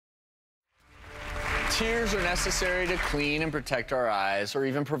Tears are necessary to clean and protect our eyes or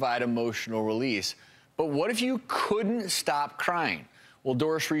even provide emotional release. But what if you couldn't stop crying? Well,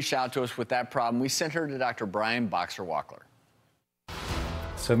 Doris reached out to us with that problem. We sent her to Dr. Boxer Wachler.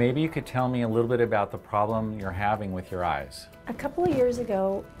 So maybe you could tell me a little bit about the problem you're having with your eyes. A couple of years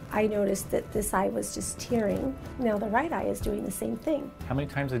ago, I noticed that this eye was just tearing. Now the right eye is doing the same thing. How many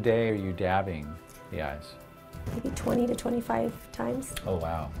times a day are you dabbing the eyes? Maybe 20 to 25 times. Oh,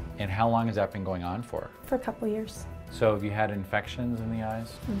 wow. And how long has that been going on for? For a couple of years. So have you had infections in the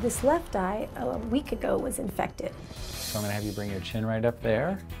eyes? This left eye, a week ago, was infected. So I'm going to have you bring your chin right up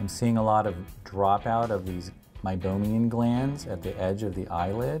there. I'm seeing a lot of dropout of these meibomian glands at the edge of the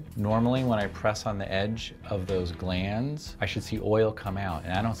eyelid. Normally when I press on the edge of those glands, I should see oil come out,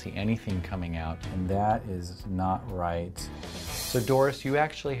 and I don't see anything coming out, and that is not right. So Doris, you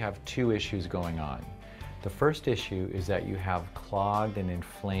actually have two issues going on. The first issue is that you have clogged and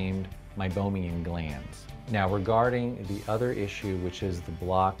inflamed meibomian glands. Now regarding the other issue, which is the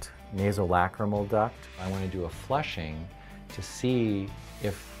blocked nasolacrimal duct, I want to do a flushing to see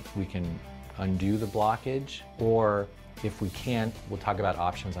if we can undo the blockage, or if we can't, we'll talk about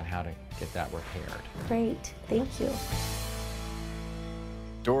options on how to get that repaired. Great, thank you.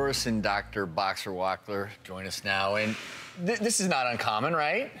 Doris and Dr. Boxer Wachler join us now, and this is not uncommon,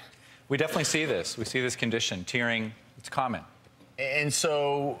 right? We definitely see this. We see this condition, tearing, it's common. And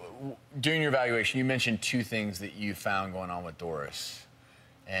so, during your evaluation, you mentioned two things that you found going on with Doris.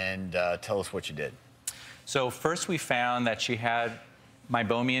 And tell us what you did. So first we found that she had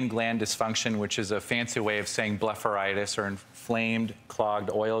meibomian gland dysfunction, which is a fancy way of saying blepharitis, or inflamed, clogged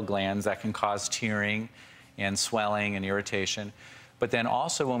oil glands that can cause tearing and swelling and irritation. But then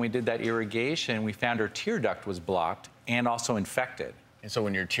also when we did that irrigation, we found her tear duct was blocked and also infected. And so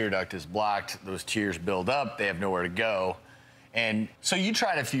when your tear duct is blocked, those tears build up, they have nowhere to go. And so you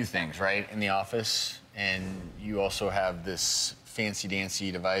tried a few things, right, in the office, and you also have this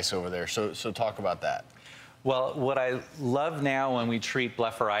fancy-dancy device over there. So talk about that. Well, what I love now when we treat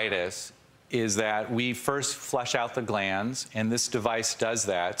blepharitis is that we first flush out the glands, and this device does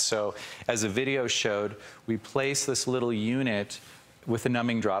that. So as the video showed, we place this little unit with a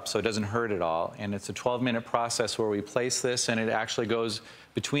numbing drop so it doesn't hurt at all, and it's a 12-minute process where we place this, and it actually goes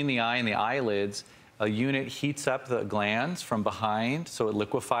between the eye and the eyelids. A unit heats up the glands from behind, so it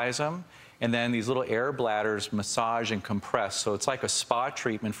liquefies them, and then these little air bladders massage and compress, so it's like a spa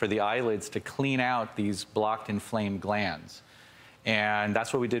treatment for the eyelids to clean out these blocked, inflamed glands. And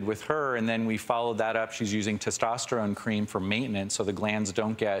that's what we did with her, and then we followed that up. She's using testosterone cream for maintenance so the glands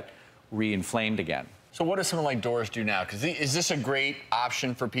don't get re-inflamed again. So what does someone like Doris do now? Because is this a great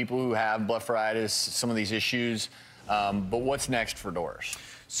option for people who have blepharitis, some of these issues? But what's next for Doris?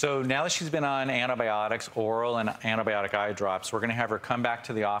 So now that she's been on antibiotics, oral and antibiotic eye drops, we're going to have her come back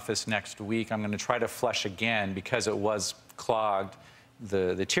to the office next week. I'm going to try to flush again because it was clogged,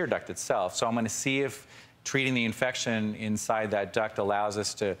 the tear duct itself. So I'm going to see if treating the infection inside that duct allows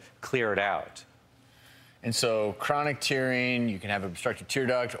us to clear it out. And so chronic tearing, you can have obstructive tear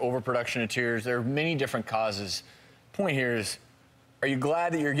duct, overproduction of tears. There are many different causes. Point here is, are you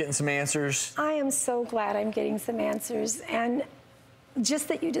glad that you're getting some answers? I am so glad I'm getting some answers. And just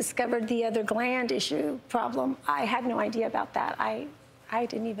that you discovered the other gland issue problem, I had no idea about that. I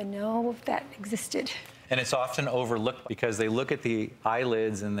didn't even know that existed. And it's often overlooked because they look at the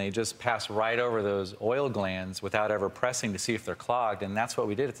eyelids and they just pass right over those oil glands without ever pressing to see if they're clogged. And that's what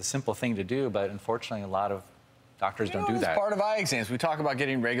we did. It's a simple thing to do, but unfortunately a lot of doctors don't do that. It's part of eye exams. We talk about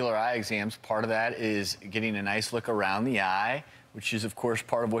getting regular eye exams. Part of that is getting a nice look around the eye, which is, of course,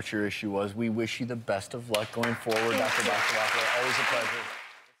 part of what your issue was. We wish you the best of luck going forward, Dr. Boxer Wachler. Always a pleasure.